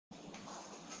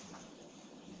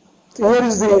Here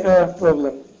is the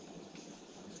problem.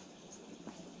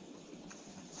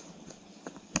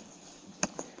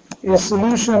 A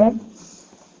solution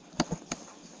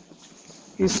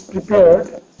is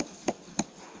prepared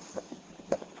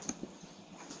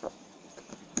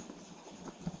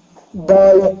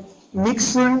by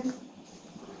mixing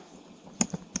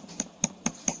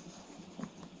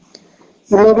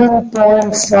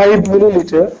 11.5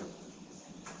 milliliter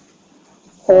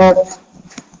of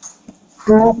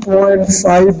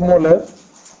 2.5 molar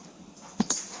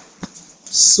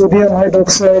sodium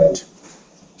hydroxide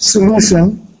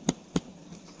solution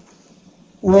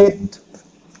with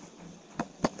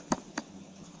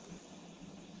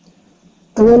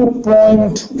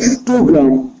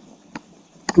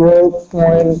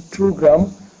 12.2 gram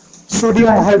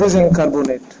sodium hydrogen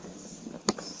carbonate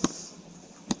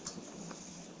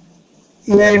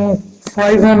in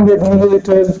 500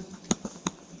 milliliter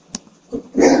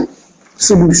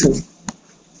solution.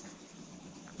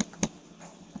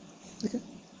 Okay.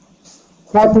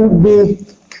 What would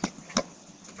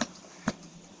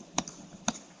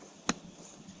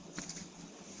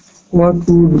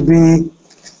be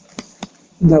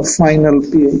the final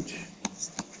pH?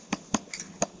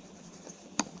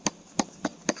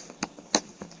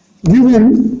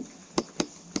 Given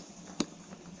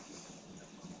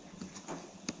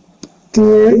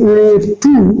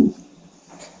Ka2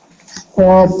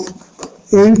 of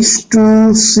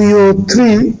H2CO3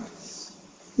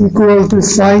 equal to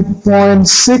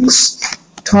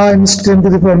 5.6 times 10 to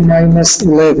the power minus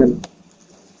 11.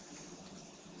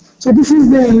 So this is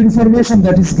the information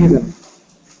that is given.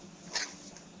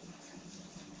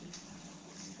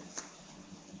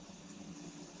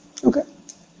 Okay.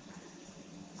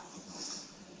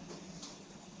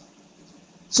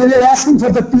 So we are asking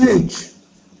for the pH,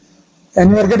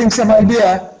 and we are getting some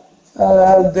idea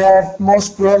that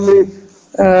most probably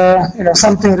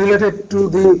something related to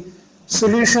the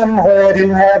solution where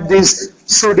you have this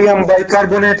sodium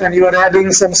bicarbonate and you are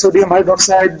adding some sodium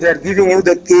hydroxide. They are giving you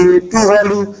the Ka2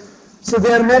 value. So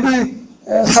there may be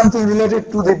something related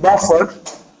to the buffer.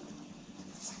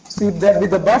 So if that be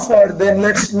the buffer, then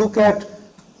let's look at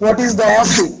what is the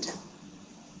acid.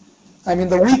 I mean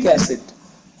the weak acid.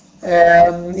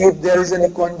 If there is any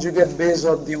conjugate base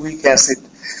of the weak acid.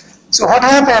 So what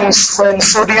happens when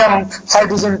sodium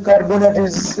hydrogen carbonate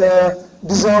is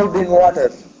dissolved in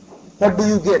water? What do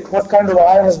you get? What kind of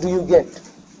ions do you get?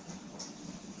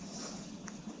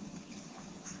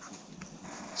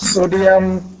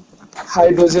 Sodium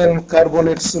hydrogen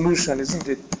carbonate solution, isn't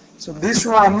it? So this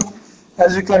one,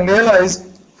 as you can realize,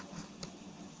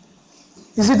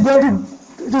 it is going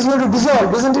to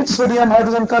dissolve, isn't it? Sodium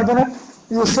hydrogen carbonate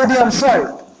is a sodium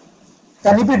salt.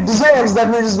 And if it dissolves,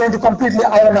 that means it's going to completely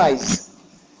ionize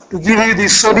to give you the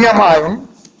sodium ion,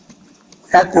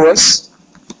 aqueous,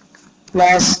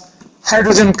 plus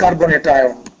hydrogen carbonate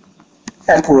ion,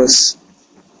 aqueous.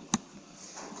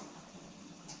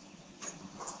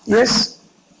 Yes?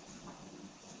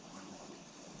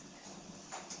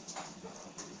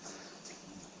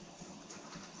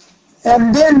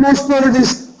 And then most probably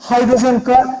this hydrogen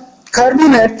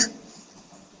carbonate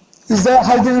is the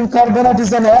hydrogen carbonate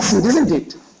is an acid, isn't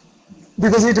it?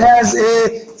 Because it has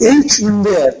a H in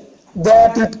there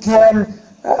that it can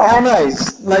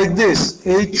ionize like this,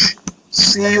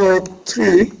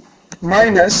 HCO3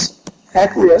 minus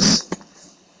aqueous.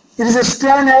 It is a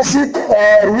strong acid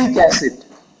or weak acid?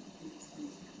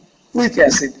 Weak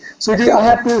acid. So I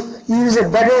have to use a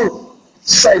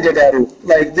double-sided arrow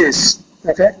like this.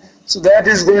 Okay? So that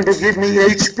is going to give me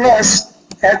H plus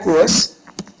aqueous,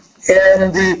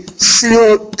 and the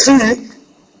CO3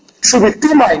 should be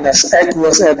 2 minus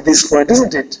aqueous at this point,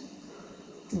 isn't it?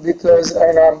 Because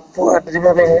I'm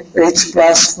removing H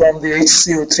plus from the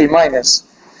HCO3 minus.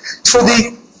 So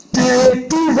the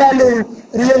Ka2 value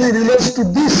really relates to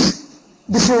this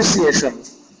dissociation.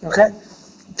 Okay?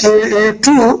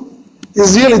 Ka2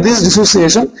 is really this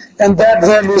dissociation, and that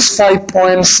value is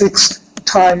 5.6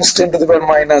 times 10 to the power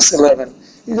minus 11.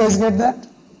 You guys get that?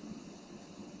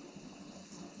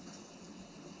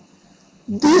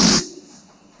 This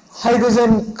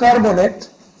hydrogen carbonate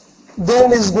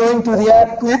then is going to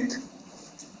react with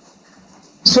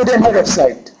sodium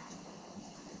hydroxide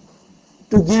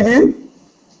to give you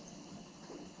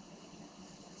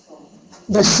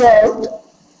the salt.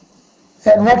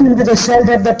 And what will be the salt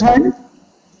at that time?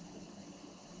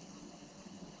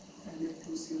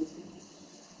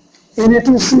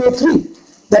 Na2CO3.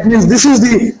 That means this is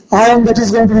the ion that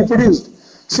is going to be produced.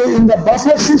 So in the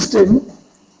buffer system,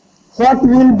 what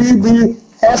will be the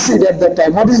acid at that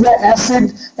time? What is the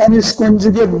acid and its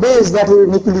conjugate base that will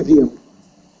be in equilibrium?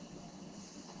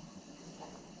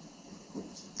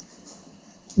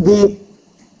 the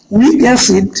weak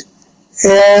acid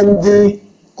and the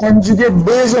conjugate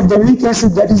base of the weak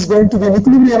acid that is going to be in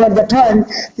equilibrium at the time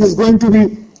is going to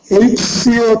be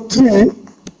HCO3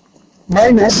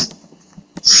 minus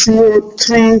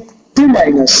CO3 2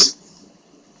 minus.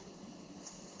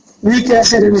 Weak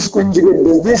acid and its conjugate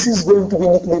base. This is going to be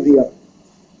in equilibrium.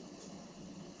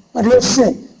 But let's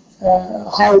see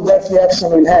how that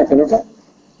reaction will happen, okay?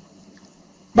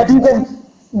 But you can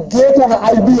get an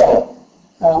idea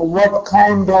what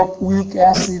kind of weak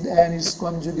acid and its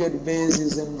conjugate base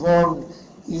is involved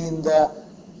in the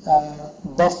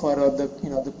buffer or the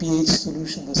the pH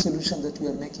solution, the solution that we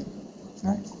are making,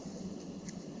 right?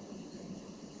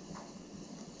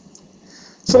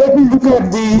 So let me look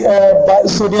at the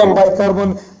sodium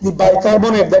bicarbonate, the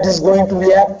bicarbonate that is going to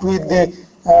react with the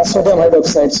sodium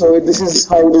hydroxide. So this is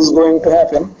how it is going to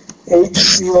happen.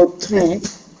 HCO3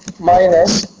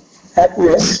 minus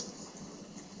aqueous,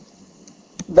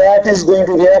 that is going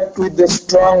to react with the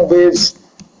strong base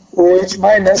OH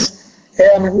minus.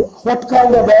 And what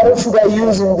kind of arrow should I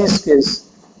use in this case?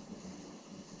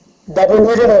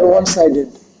 Double-headed or one-sided?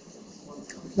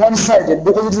 One-sided,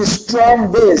 because it is a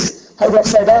strong base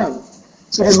hydroxide ion.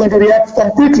 So it is going to react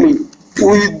completely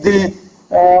with the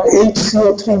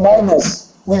HCO3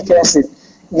 minus weak acid,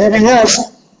 giving us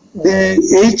the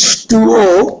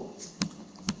H2O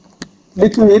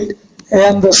liquid,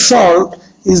 and the salt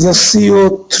is the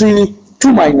CO3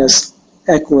 2 minus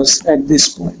aqueous at this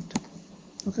point.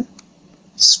 Okay,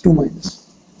 it's 2 minus.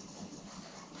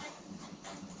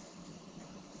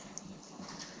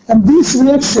 And these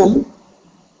reactions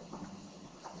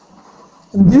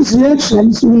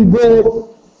will go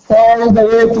all the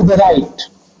way to the right.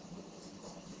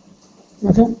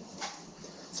 Okay,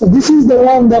 so this is the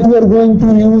one that we are going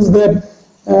to use, that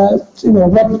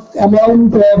what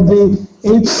amount of the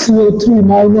HCO3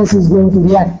 minus is going to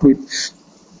react with.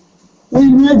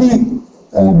 We know do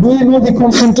you know the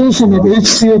concentration of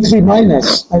HCO3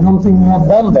 minus? I don't think we have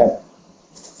done that.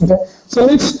 Okay, so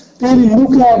let's really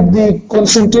look at the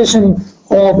concentration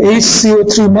of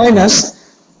HCO3 minus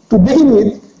to begin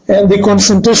with, and the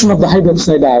concentration of the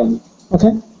hydroxide ion.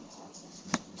 Okay,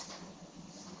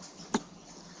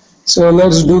 so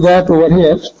let's do that over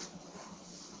here.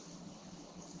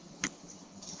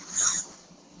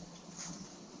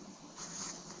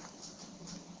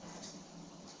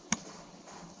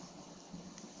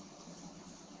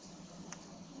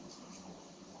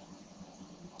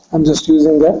 I'm just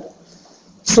using that.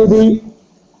 So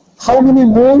how many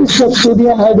moles of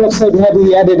sodium hydroxide have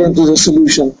we added into the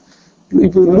solution?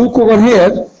 If you look over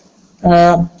here,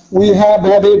 we have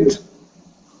added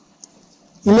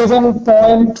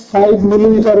 11.5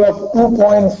 milliliter of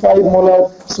 2.5 molar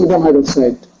sodium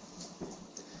hydroxide.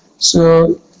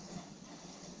 So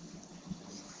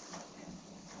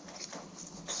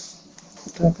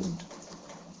what happened?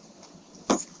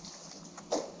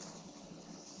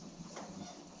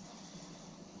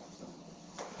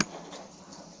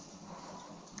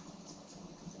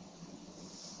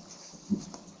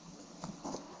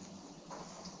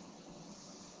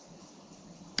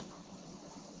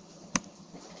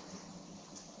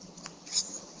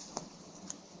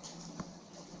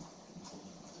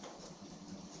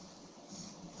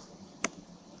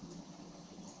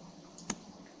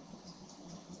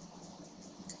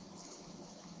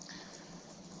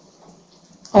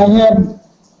 I have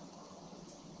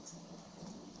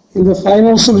in the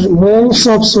final solution moles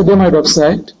of sodium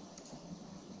hydroxide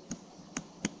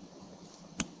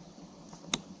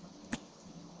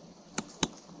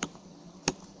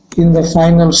in the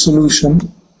final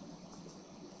solution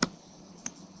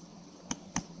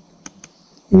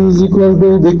is equal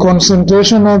to the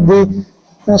concentration of the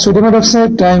sodium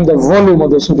hydroxide times the volume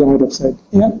of the sodium hydroxide.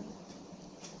 Yeah.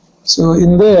 So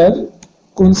in there,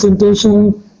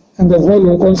 concentration and the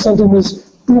volume, concentration is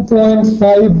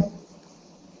 2.5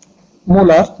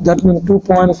 molar, that means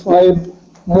 2.5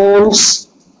 moles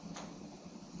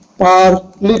per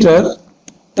liter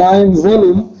times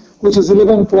volume, which is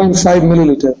 11.5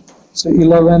 milliliter. So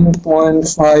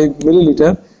 11.5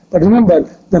 milliliter. But remember,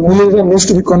 the milliliter needs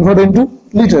to be converted into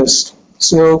liters.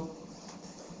 So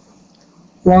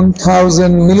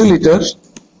 1000 milliliter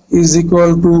is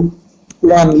equal to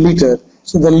 1 liter.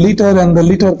 So the liter and the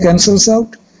liter cancels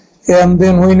out. And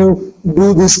then when you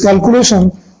do this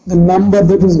calculation, the number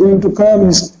that is going to come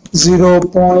is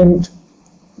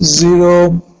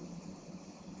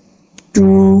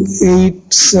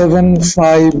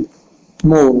 0.02875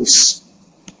 moles.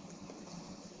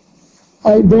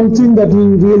 I don't think that we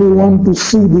really want to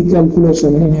see the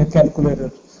calculation in a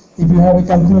calculator. If you have a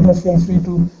calculator, feel free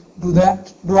to do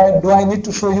that. Do I need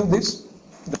to show you this?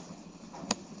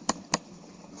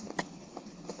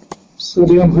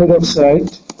 sodium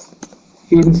hydroxide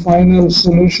in final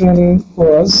solution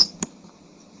was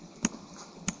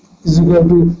is equal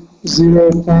to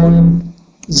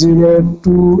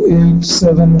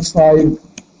 0.02875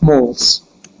 moles.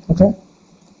 Okay.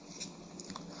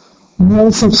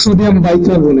 Moles of sodium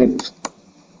bicarbonate.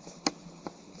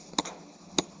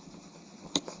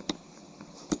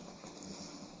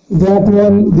 That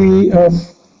one, the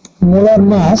molar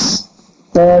mass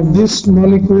of this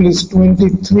molecule is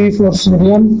 23 for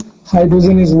sodium,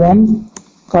 hydrogen is 1,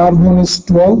 carbon is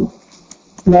 12,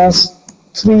 plus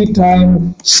 3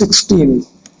 times 16,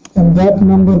 and that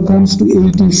number comes to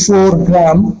 84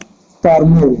 gram per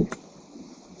mole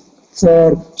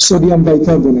for sodium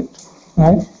bicarbonate,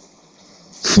 right?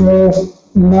 So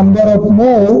number of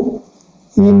mole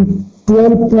in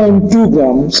 12.2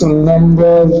 grams, so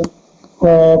number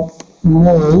of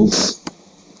moles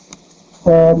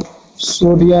of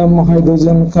sodium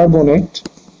hydrogen carbonate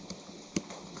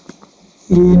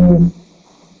in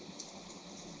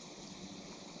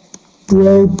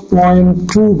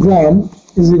 12.2 gram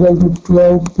is equal to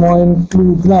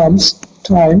 12.2 grams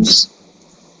times,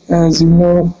 as you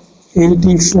know,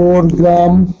 84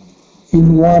 gram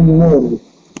in 1 mole.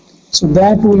 So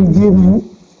that will give you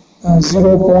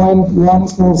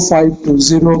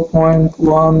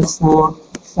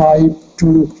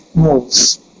 0.1452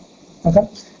 moles. Okay,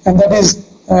 and that is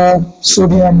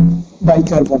sodium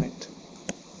bicarbonate.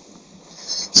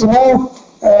 So now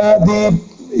the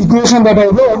equation that I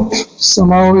wrote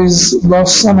somehow is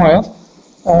lost somewhere.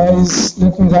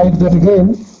 Let me write that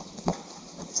again.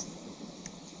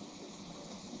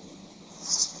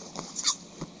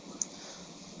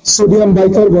 Sodium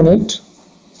bicarbonate,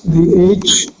 the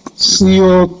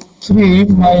HCO3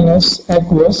 minus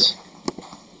aqueous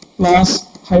plus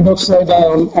hydroxide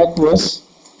ion aqueous,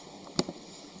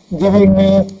 giving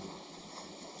me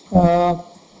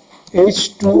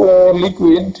H2O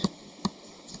liquid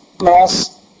plus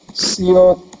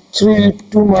CO3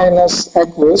 2 minus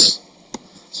aqueous.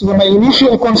 So my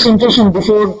initial concentration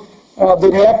before they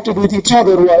reacted with each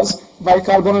other was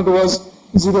bicarbonate was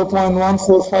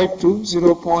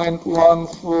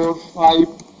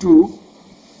 0.1452,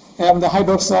 and the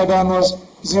hydroxide ion was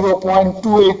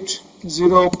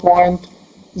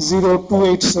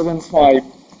 0.2875.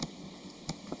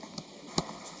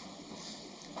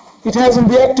 It hasn't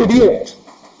reacted yet,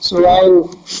 so I'll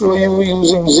show you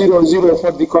using 0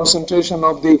 for the concentration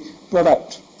of the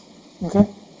product. Okay.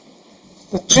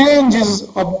 The change is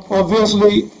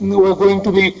obviously we're going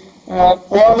to be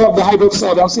all of the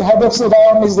hydroxide ion. See, hydroxide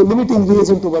ion is the limiting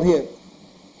reagent over here,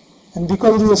 and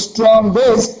because it is a strong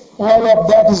base, all of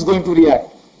that is going to react.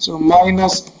 So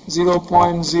minus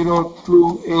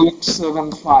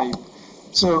 0.02875.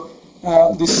 So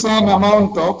the same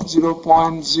amount of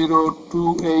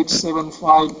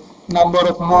 0.02875 number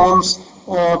of moles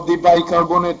of the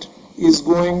bicarbonate is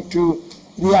going to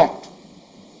react.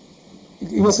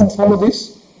 You mustn't follow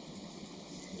this.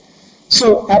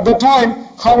 So at the time,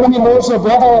 how many moles of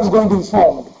water is going to be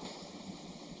formed?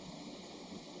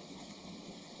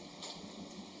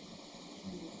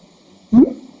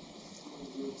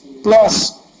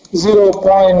 Plus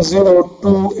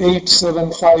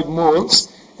 0.02875 moles,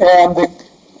 and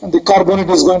the carbonate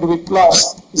is going to be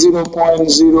plus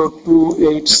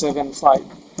 0.02875.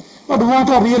 But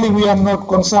water, really, we are not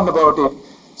concerned about it.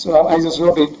 So I just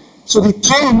wrote it. So the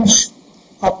change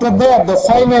after that, the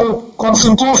final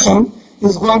concentration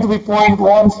is going to be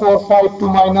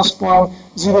 0.1452 minus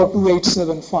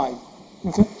 0.02875.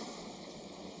 Okay?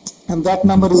 And that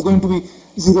number is going to be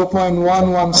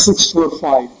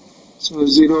 0.11645. So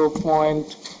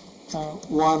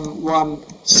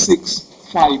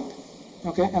 0.1165.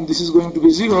 Okay, and this is going to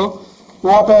be 0.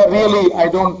 Water, really, I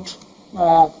don't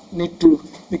need to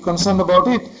be concerned about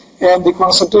it. And the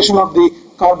concentration of the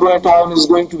carbonate ion is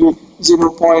going to be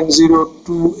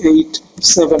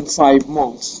 0.02875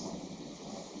 moles.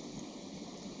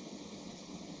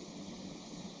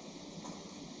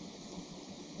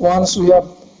 Once we have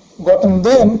gotten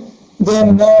them,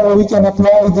 then now we can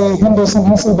apply the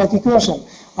Henderson-Hasselbalch equation.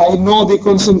 I know the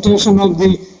concentration of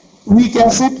the weak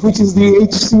acid, which is the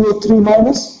HCO3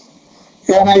 minus,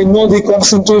 and I know the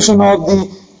concentration of the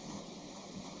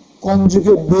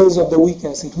conjugate base of the weak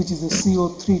acid, which is the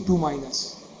CO3 2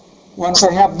 minus. Once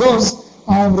I have those,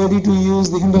 I am ready to use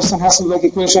the Henderson-Hasselbalch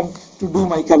equation to do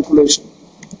my calculation.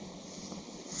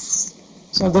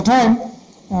 So at the time,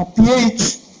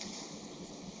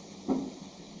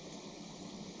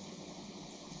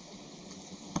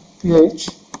 pH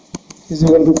is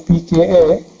equal to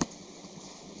pKa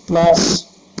plus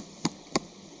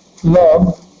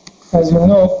log, as you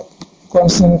know,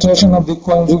 concentration of the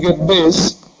conjugate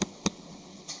base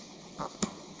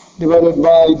divided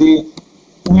by the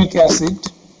weak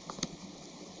acid,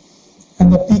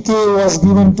 and the pK was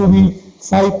given to be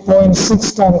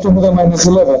 5.6 times 10 to the minus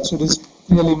 11, so it is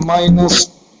really minus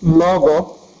log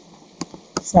of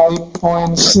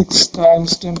 5.6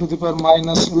 times 10 to the power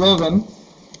minus 11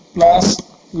 plus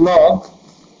log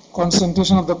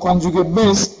concentration of the conjugate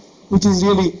base, which is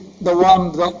really the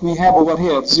one that we have over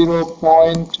here,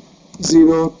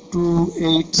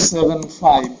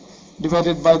 0.02875,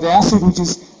 divided by the acid, which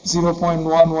is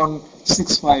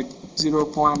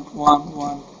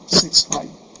 0.1165.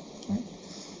 Right?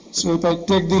 So if I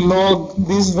take the log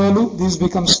this value, this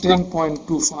becomes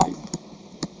 10.25.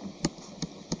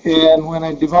 And when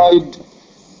I divide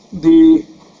the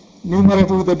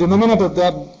numerator with the denominator,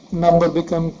 that number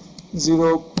becomes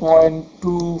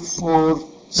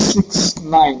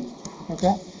 0.2469.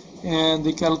 Okay, and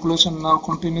the calculation now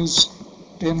continues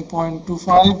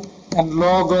 10.25, and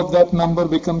log of that number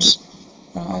becomes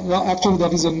actually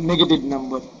that is a negative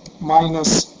number,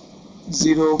 minus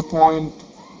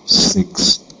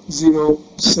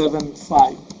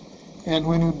 0.6075. And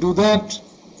when you do that,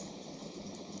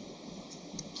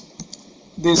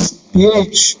 this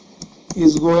pH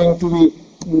is going to be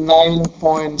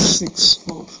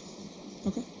 9.64.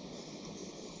 Okay,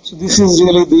 so this is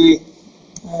really the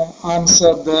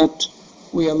answer that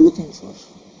we are looking for.